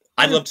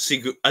 I'd love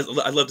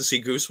to see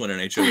Goose win an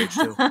HOH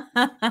too.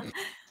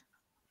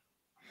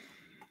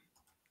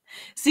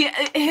 See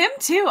him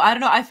too. I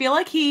don't know. I feel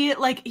like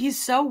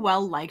he's so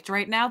well liked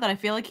right now that I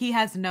feel like he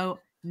has no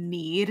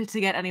need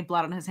to get any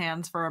blood on his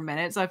hands for a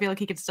minute. So I feel like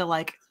he could still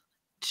like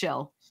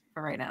chill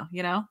for right now.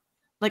 You know,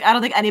 like I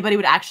don't think anybody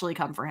would actually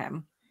come for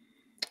him.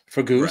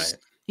 For Goose,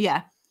 right.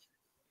 Yeah.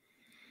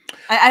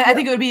 I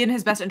think it would be in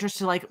his best interest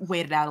to like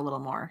wait it out a little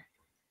more.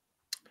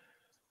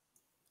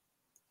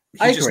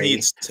 He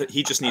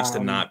just needs to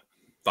not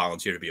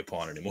volunteer to be a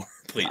pawn anymore,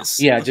 please.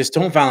 Yeah, just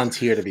don't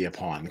volunteer to be a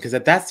pawn because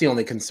that's the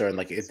only concern.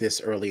 Like if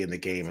this early in the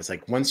game, it's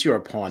like once you're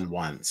a pawn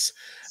once,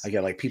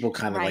 again, like people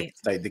kind of like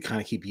they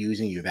kind of keep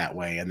using you that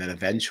way, and then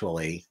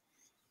eventually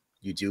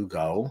you do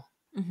go.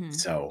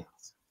 So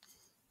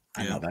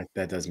I know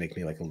that does make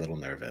me like a little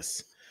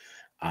nervous.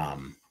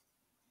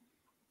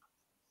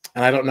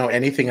 And I don't know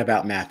anything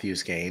about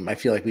Matthew's game. I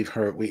feel like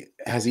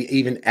has he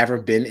even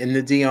ever been in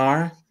the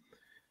DR?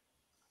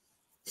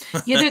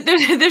 Yeah,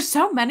 there's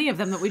so many of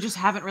them that we just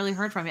haven't really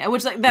heard from yet.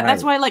 Which like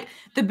that's why like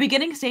the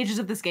beginning stages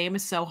of this game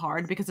is so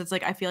hard because it's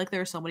like I feel like there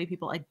are so many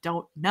people I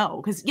don't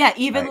know. Because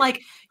even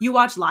like you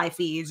watch live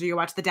feeds or you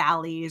watch the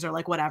Dallies or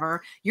like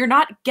whatever, you're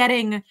not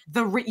getting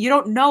you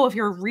don't know if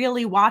you're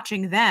really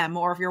watching them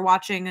or if you're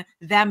watching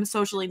them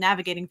socially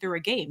navigating through a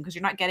game because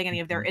you're not getting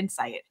any of their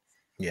insight.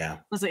 Yeah,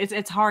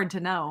 it's hard to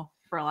know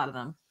for a lot of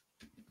them.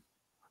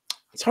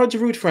 It's hard to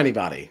root for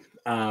anybody.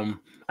 I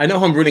know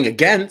who I'm rooting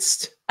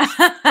against.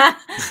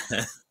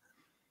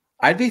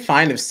 I'd be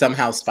fine if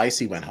somehow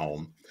Spicy went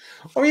home,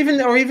 or even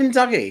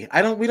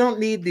Dougie. We don't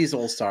need these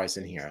all stars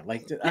in here.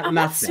 Like I'm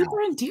not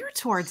super endeared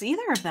towards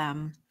either of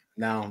them.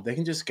 No, they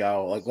can just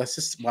go. Like let's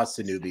just watch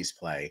the newbies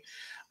play,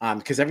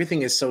 because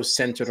everything is so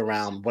centered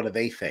around what do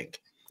they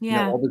think. Yeah,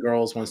 you know, all the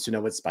girls wants to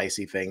know what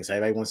Spicy thinks.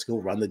 Everybody wants to go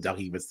run the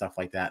Dougie with stuff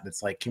like that. And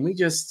it's like, can we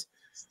just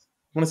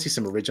want to see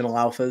some original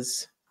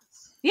alphas?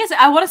 Yes,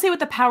 I want to see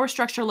what the power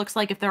structure looks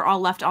like if they're all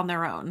left on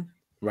their own.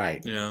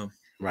 Right. Yeah.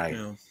 Right.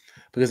 Yeah.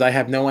 because I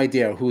have no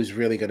idea who's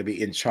really going to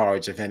be in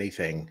charge of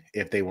anything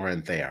if they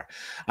weren't there.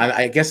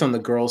 I guess on the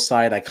girls'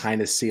 side, I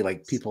kind of see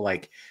like people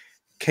like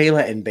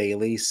Kayla and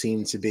Bailey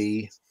seem to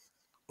be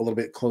a little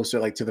bit closer,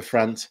 like to the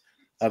front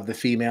of the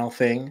female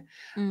thing.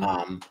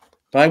 But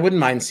I wouldn't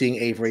mind seeing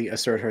Avery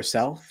assert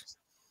herself.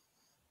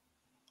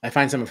 I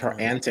find some of her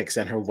antics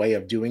and her way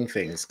of doing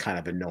things kind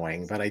of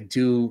annoying, but I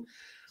do.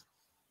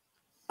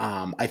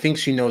 I think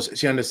she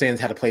understands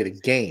how to play the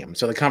game.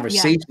 So the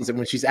conversations, and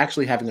when she's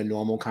actually having a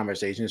normal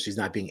conversation, she's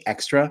not being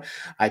extra.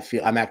 I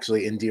feel I'm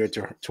actually endeared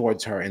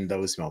towards her in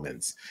those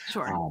moments.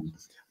 Sure.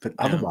 But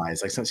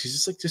otherwise, like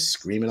she's just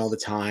screaming all the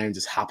time,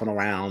 just hopping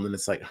around, and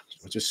it's like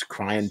just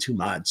crying too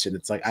much. And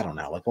it's like, I don't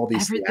know, like all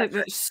these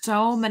there's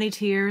so many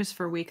tears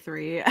for week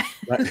 3.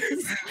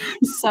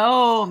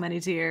 So many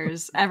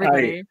tears,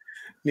 everybody.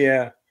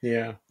 Yeah.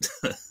 Yeah,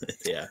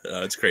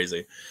 it's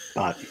crazy.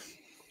 But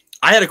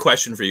I had a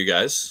question for you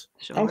guys.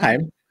 Sure. Okay.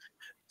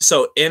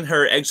 So in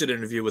her exit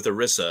interview with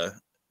Arissa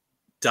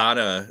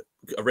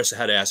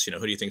had asked, who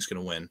do you think is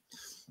going to win?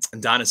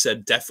 And Donna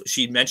said,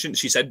 she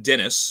said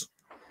Dennis,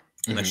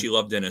 and that she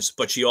loved Dennis,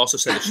 but she also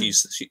said that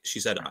she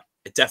said, I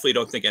definitely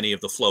don't think any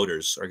of the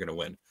floaters are going to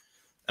win.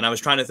 And I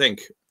was trying to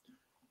think,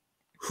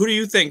 who do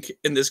you think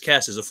in this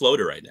cast is a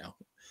floater right now?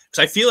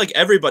 Because I feel like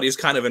everybody's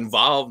kind of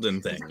involved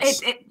in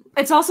things.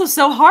 It's also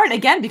so hard,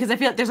 again, because I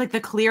feel like there's like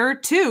the clear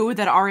 2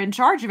 that are in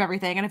charge of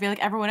everything, and I feel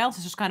like everyone else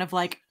is just kind of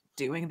like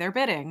doing their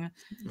bidding.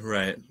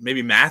 Right.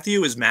 Maybe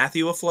Matthew. Is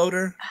Matthew a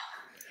floater?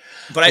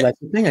 But that's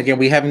the thing. Again,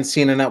 we haven't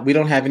seen enough. We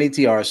don't have any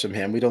DRs from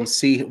him. We don't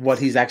see what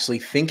he's actually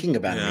thinking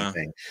about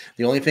anything.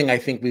 The only thing I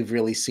think we've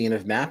really seen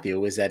of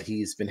Matthew is that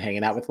he's been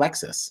hanging out with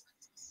Lexus.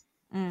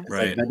 Right.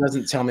 Like, that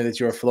doesn't tell me that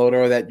you're a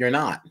floater or that you're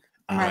not.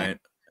 Right.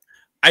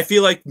 I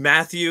feel like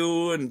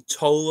Matthew and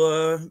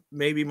Tola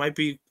maybe might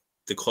be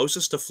the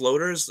closest to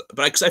floaters,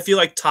 but I feel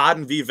like Todd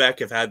and Vivek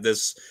have had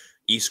this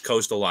East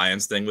Coast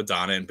alliance thing with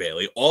Donna and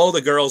Bailey. All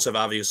the girls have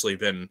obviously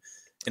been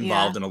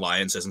involved in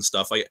alliances and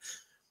stuff like.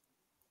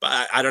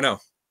 But I don't know.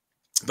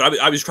 But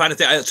I was trying to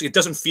think. It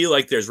doesn't feel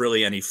like there's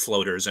really any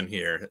floaters in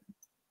here.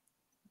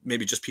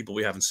 Maybe just people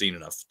we haven't seen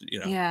enough,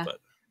 Yeah. But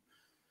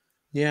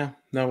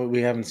no,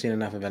 we haven't seen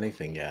enough of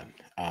anything yet.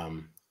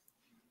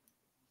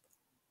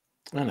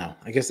 I don't know.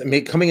 I guess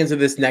coming into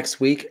this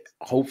next week,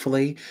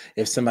 hopefully,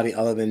 if somebody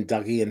other than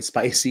Dougie and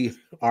Spicy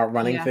are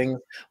running things,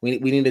 we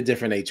need a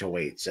different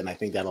HOH, and I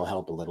think that'll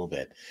help a little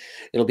bit.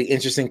 It'll be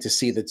interesting to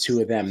see the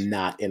 2 of them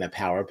not in a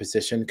power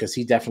position, because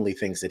he definitely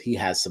thinks that he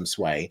has some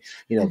sway,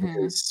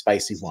 because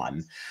Spicy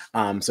won.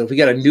 So if we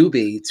get a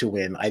newbie to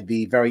win, I'd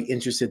be very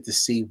interested to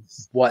see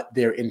what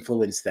their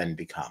influence then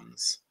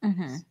becomes,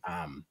 and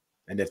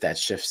if that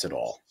shifts at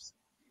all.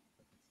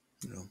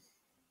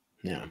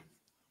 Yeah.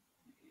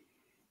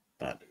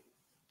 But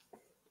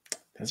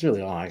that's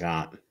really all I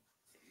got.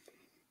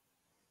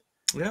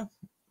 Yeah.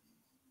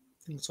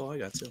 I think that's all I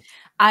got too.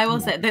 I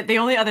will say that the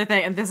only other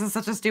thing, and this is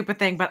such a stupid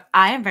thing, but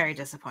I am very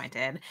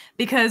disappointed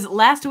because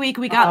last week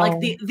we got like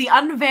the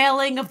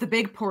unveiling of the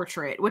big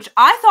portrait, which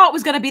I thought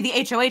was going to be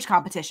the HOH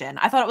competition.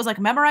 I thought it was like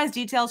memorize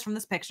details from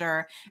this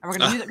picture, and we're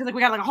going to use it because like we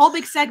got like a whole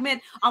big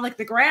segment on like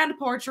the grand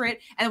portrait,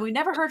 and we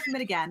never heard from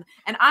it again.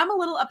 And I'm a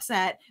little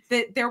upset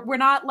that we're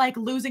not like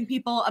losing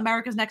people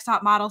America's Next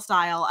Top Model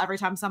style every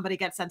time somebody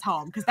gets sent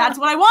home, because that's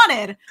what I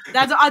wanted.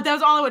 That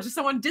was all I wanted. Just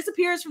someone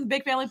disappears from the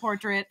big family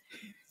portrait.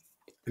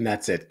 And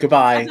that's it.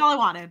 Goodbye. That's all I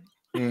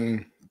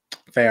wanted.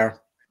 Fair.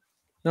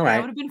 All right.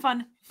 That would have been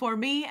fun for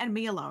me and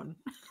me alone.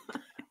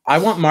 I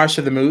want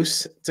Marsha the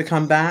Moose to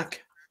come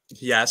back.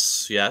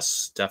 Yes,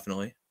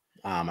 definitely.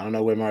 I don't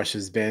know where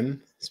Marsha's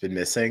been. It's been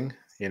missing,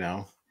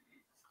 Right.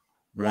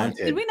 Wanted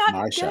Did we not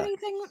Marsha. get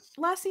anything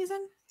last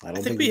season? I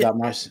don't think we got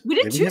Marsha. We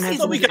did 2 seasons. I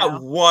thought we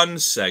got 1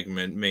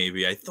 segment,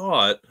 maybe. I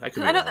thought. I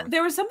could be wrong.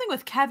 There was something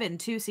with Kevin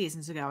 2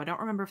 seasons ago. I don't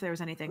remember if there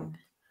was anything.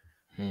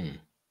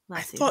 I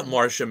thought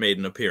Marsha made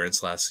an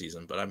appearance last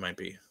season, but I might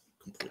be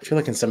completely. I feel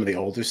like in some of the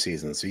older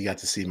seasons, you got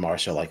to see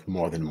Marsha like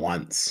more than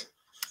once.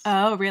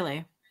 Oh,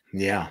 really?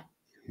 Yeah.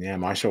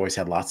 Marsha always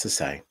had lots to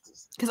say.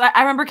 Because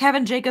I remember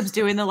Kevin Jacobs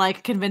doing the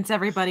like convince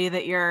everybody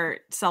that you're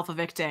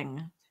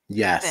self-evicting.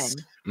 Yes.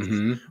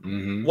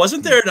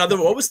 Wasn't there another?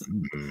 What was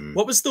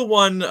the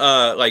one?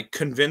 Like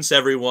convince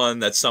everyone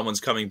that someone's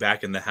coming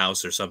back in the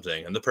house or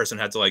something, and the person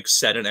had to like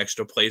set an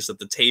extra place at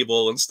the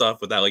table and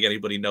stuff without like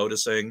anybody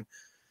noticing.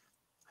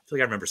 I feel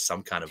like I remember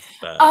some kind of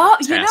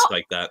task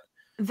like that.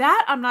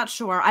 That I'm not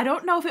sure. I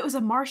don't know if it was a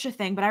Marsha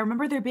thing, but I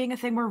remember there being a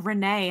thing where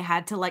Renee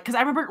had to like, because I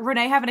remember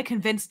Renee having to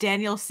convince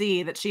Daniel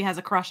C that she has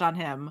a crush on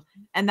him,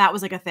 and that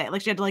was like a thing.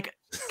 Like she had to like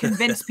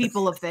convince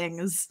people of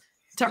things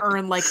to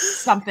earn like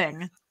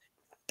something.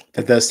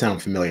 That does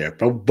sound familiar,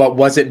 but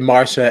was it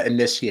Marsha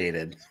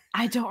initiated?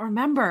 I don't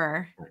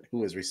remember who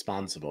was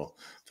responsible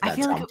for that I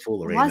feel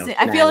tomfoolery. Like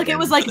I feel like it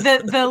was like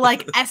the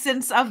like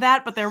essence of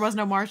that, but there was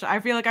no Marsha. I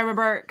feel like I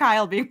remember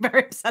Kyle being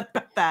very upset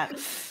about that.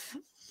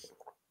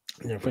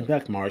 Bring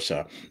back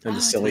Marsha and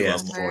the silly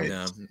ass toy.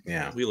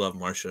 Yeah, we love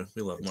Marsha.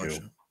 We love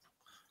Marsha.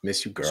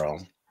 Miss you,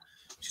 girl.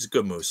 She's a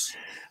good moose.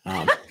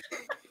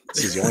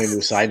 She's the only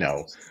moose I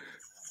know.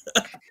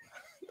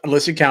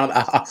 Unless you count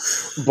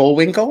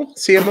Bullwinkle,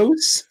 see a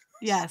moose?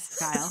 Yes,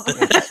 Kyle.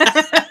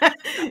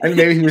 And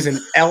maybe he was an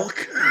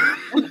elk.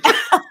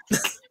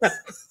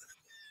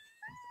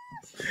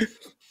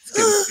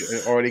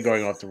 It's already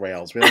going off the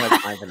rails. We don't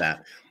have time for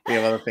that. We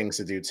have other things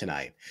to do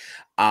tonight.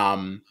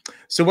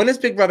 So when is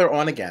Big Brother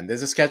on again?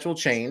 There's a schedule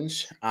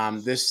change.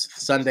 This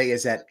Sunday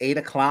is at 8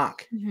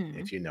 o'clock.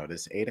 If you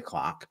notice, 8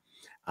 o'clock.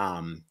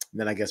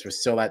 Then I guess we're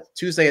still at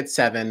Tuesday at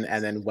 7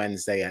 and then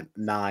Wednesday at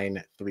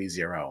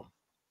 9:30.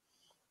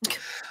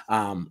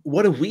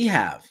 What do we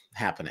have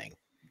happening?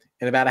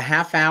 In about a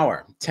half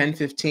hour,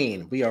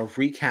 10:15, we are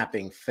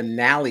recapping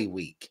finale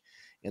week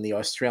in the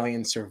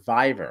Australian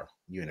Survivor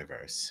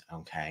universe.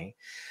 Okay.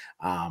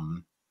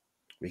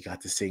 We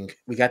got to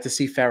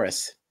see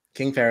Ferris,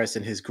 King Ferris,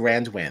 and his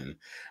grand win.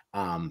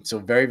 So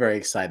very, very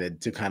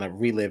excited to kind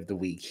of relive the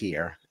week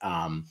here.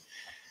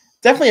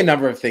 Definitely a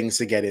number of things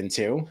to get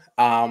into.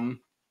 I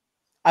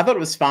thought it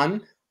was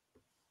fun.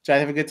 Did I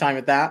have a good time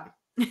at that?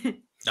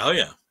 Oh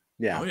yeah.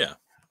 Yeah. Oh yeah.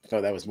 I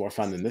thought that was more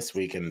fun than this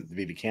week in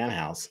the BB Can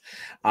house.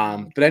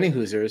 But any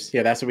Hoosers,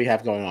 yeah, that's what we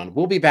have going on.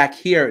 We'll be back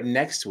here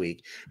next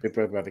week with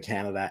Big Brother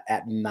Canada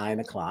at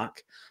 9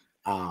 o'clock.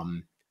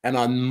 And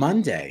on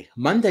Monday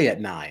at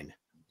 9,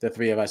 the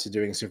three of us are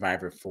doing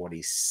Survivor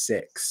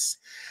 46.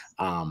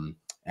 And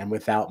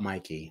without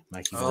Mikey.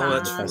 Mikey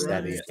that's us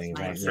right. that evening.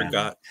 I Right?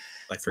 forgot.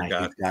 I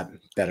forgot. Mikey's got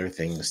better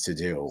things to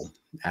do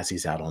as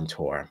he's out on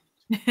tour.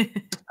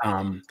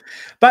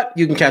 But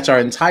you can catch our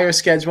entire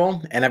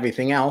schedule and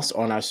everything else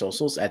on our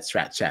socials at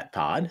Strat Chat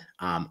Pod.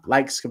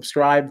 Like,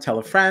 subscribe, tell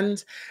a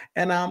friend,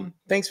 and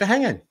thanks for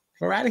hanging.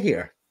 We're out of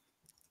here.